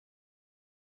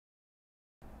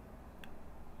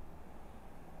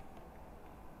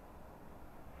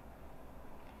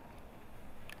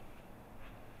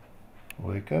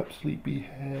Wake up,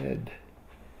 sleepyhead.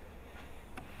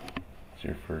 It's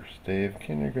your first day of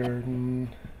kindergarten.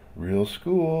 Real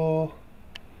school.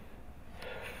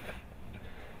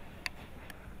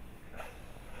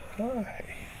 Hi.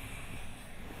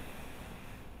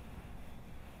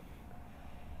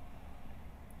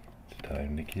 It's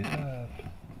time to get up.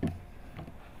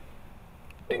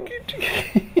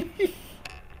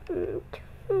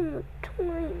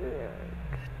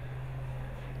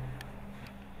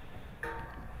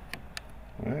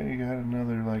 Well, you got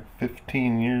another like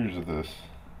 15 years of this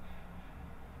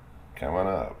coming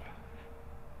up.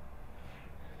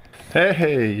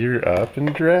 Hey, you're up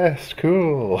and dressed.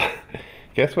 Cool.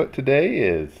 Guess what today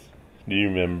is? Do you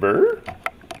remember?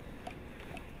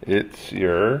 It's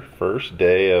your first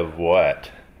day of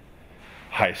what?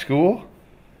 High school?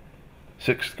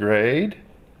 6th grade?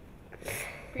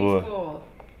 Preschool. Well,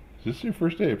 is this your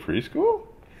first day of preschool?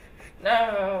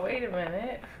 No, wait a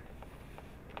minute.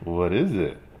 What is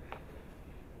it?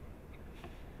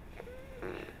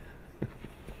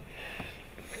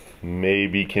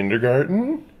 Maybe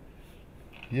kindergarten?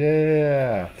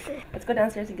 Yeah. Let's go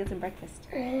downstairs and get some breakfast.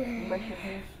 Brush your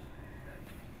hair.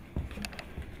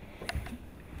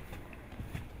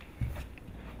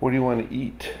 What do you want to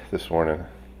eat this morning?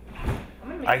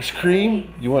 Ice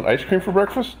cream? You want ice cream for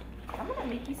breakfast? I'm gonna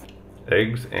make you some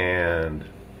Eggs and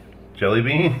jelly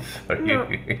beans? Are No.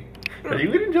 Are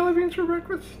you eating jelly beans for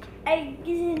breakfast? Eggs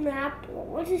and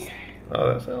apples.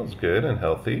 Oh, that sounds good and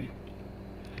healthy.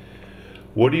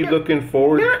 What are you looking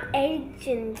forward Not eggs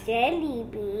and jelly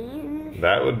beans.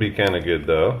 That would be kind of good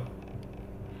though.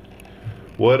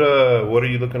 What are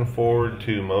you looking forward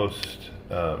to most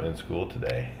in school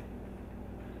today?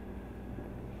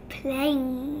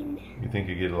 Playing. You think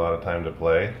you get a lot of time to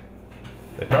play?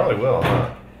 They probably will,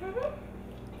 huh?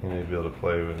 You'll be able to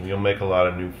play with. You'll make a lot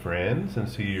of new friends and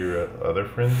see your other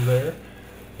friends there.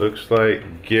 Looks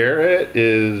like Garrett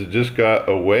is just got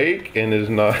awake and is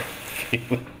not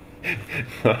feeling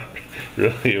not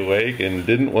really awake and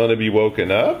didn't want to be woken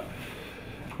up.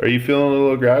 Are you feeling a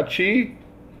little grouchy?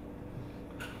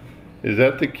 Is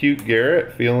that the cute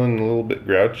Garrett feeling a little bit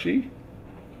grouchy?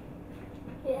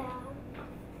 Yeah.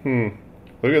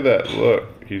 Look at that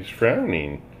look. He's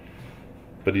frowning.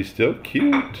 But he's still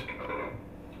cute.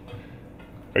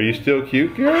 Are you still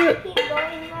cute, Garrett? Keep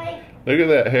going like. Look at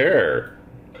that hair.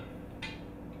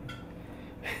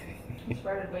 He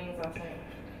sprouted wings last night.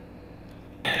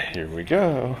 Here we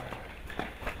go.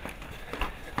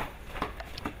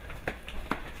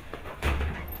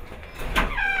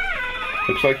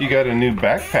 Looks like you got a new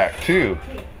backpack too.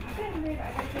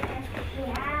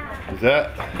 Yeah. Is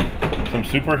that some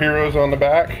superheroes on the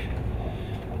back?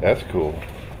 That's cool.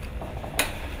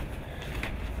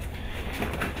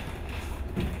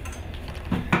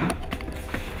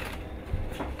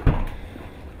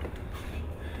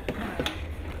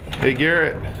 Hey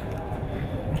Garrett.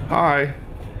 Hi.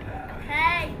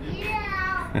 Hey,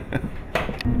 yeah.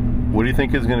 What do you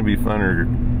think is going to be funner,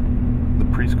 the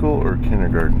preschool or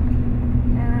kindergarten?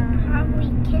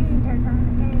 Probably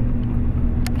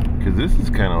kindergarten. Because this is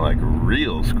kind of like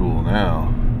real school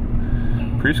now.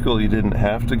 Preschool you didn't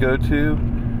have to go to.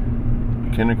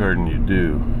 Kindergarten you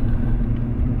do.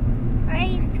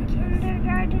 Right,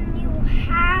 kindergarten you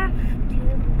have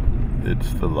to.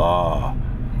 It's the law.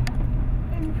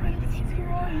 In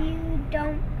preschool you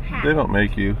don't have. They don't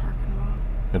make you.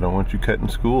 They don't want you cutting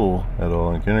school at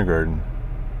all in kindergarten.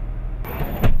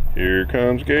 Here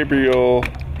comes Gabriel.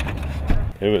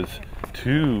 It was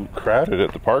too crowded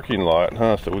at the parking lot,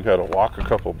 huh? So we got to walk a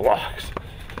couple blocks,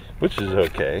 which is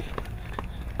okay.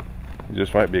 We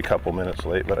just might be a couple minutes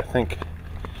late, but I think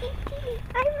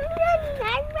I'm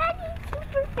running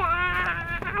super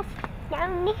fast.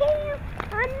 Down here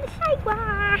on the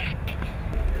sidewalk.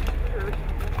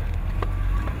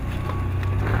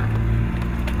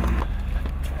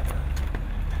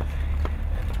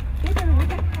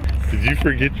 Did you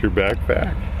forget your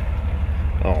backpack?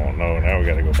 Oh no, now we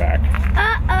gotta go back.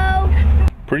 Uh-oh.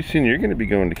 Pretty soon you're gonna be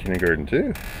going to kindergarten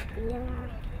too. Yeah.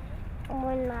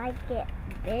 When I get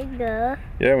bigger.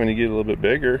 Yeah, when you get a little bit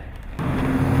bigger.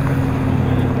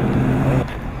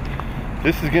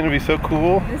 This is gonna be so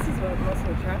cool. This is what most of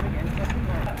the traffic is.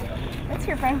 That's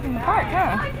your friend from the park,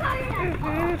 huh?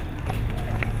 Mm-hmm.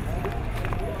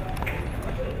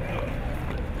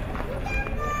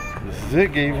 This is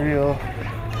it, Gabriel.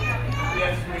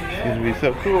 It's gonna be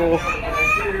so cool.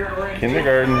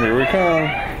 Kindergarten, here we come.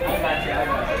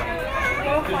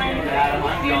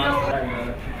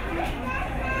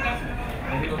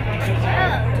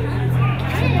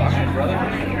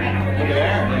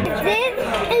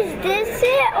 Is this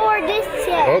it or this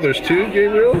it? Oh, there's two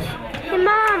Gabriels? Hey,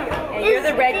 Mom, is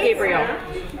the red Gabriel.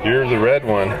 You're the red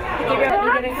one. Gabriel,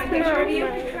 can you get a picture of you?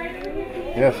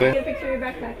 Yeah, see? Get a picture of your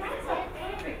backpack.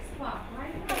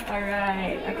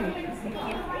 Alright, okay.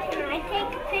 Can I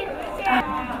take a picture?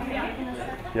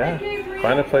 Yeah.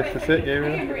 Find a place to sit,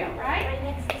 Gabriel.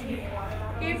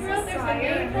 Gabriel, there's a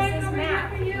name right over here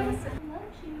for you.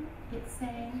 It's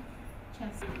saying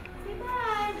chest. Say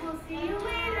bye. We'll see you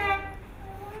later.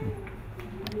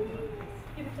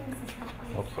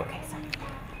 Hope so.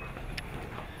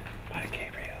 Bye,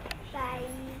 Gabriel. Bye,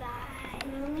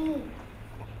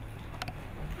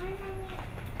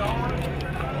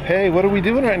 bye. Hey, what are we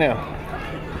doing right now?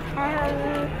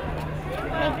 Making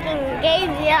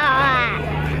Gabriel.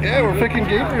 Yeah, we're picking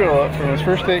Gabriel up from his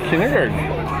first day at kindergarten.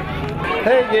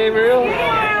 Hey, Gabriel.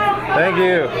 Thank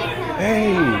you.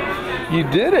 Hey, you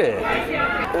did it.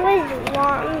 It was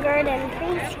longer than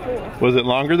preschool. Was it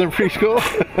longer than preschool?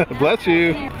 Bless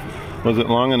you. Was it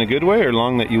long in a good way or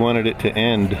long that you wanted it to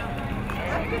end?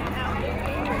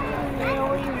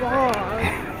 Really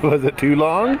long. Was it too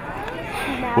long?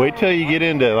 No. Wait till you get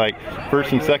into like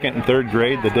first and second and third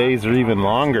grade, the days are even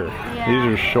longer. These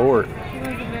are short.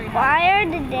 Why are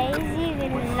the days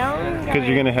even longer? Because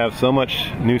you're going to have so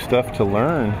much new stuff to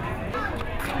learn.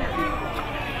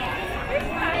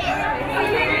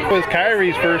 It was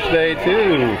Kyrie's first day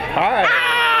too. Hi.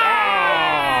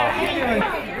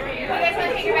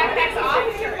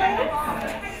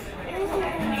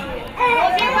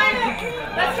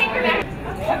 Let's take her back.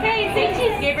 Okay, say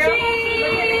cheese, Gabriel.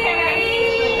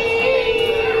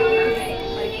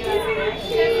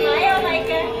 Smile,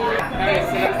 Micah.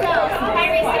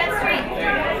 Kyrie, sit up straight.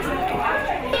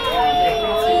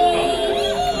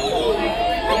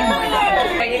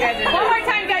 One more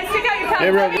time, guys. Stick out your tongue.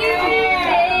 Gabriel.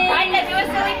 Micah, do a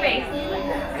silly face.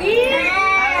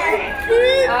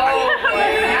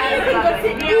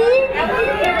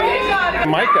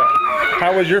 Micah,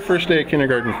 how was your first day at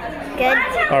kindergarten? Good.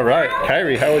 All right.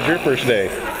 Kyrie, how was your first day?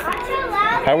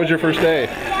 How was your first day?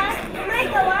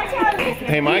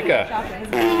 Hey, Micah,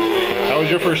 how was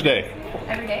your first day?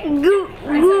 Every day. Good.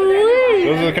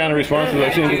 Those are the kind of responses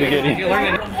I seem to be getting. It's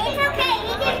okay. You can see the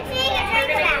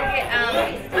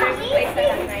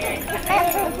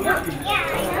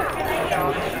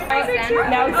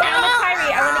Now it's down to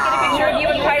Kyrie. I want to get a picture of you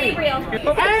and Kyrie.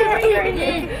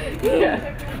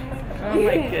 Oh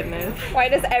my goodness. Why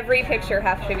does every picture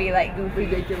have to be like goofy,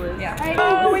 ridiculous? Yeah.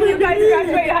 Oh, when you guys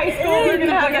graduate high school, we're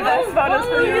gonna have the best photos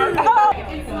for you. Oh.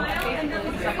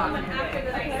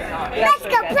 Let's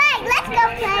go play. Let's go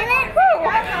play. Let's go.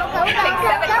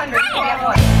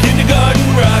 Kindergarten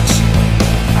rocks.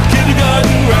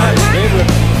 Kindergarten rocks.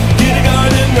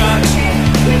 Kindergarten rocks.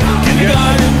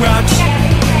 Kindergarten rocks.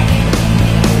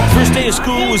 First day of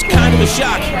school was kind of a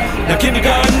shock. Now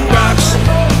kindergarten rocks.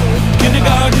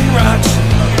 Kindergarten rocks.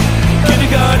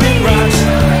 Kindergarten rocks.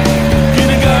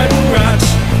 Kindergarten rocks.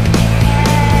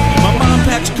 My mom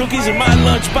packs cookies in my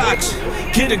lunchbox.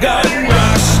 Kindergarten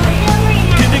rocks.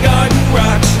 Kindergarten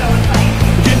rocks.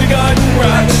 Kindergarten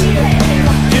rocks.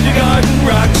 Kindergarten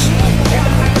rocks.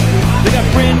 They got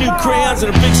brand new crayons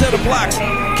and a big set of blocks.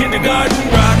 Kindergarten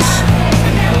rocks.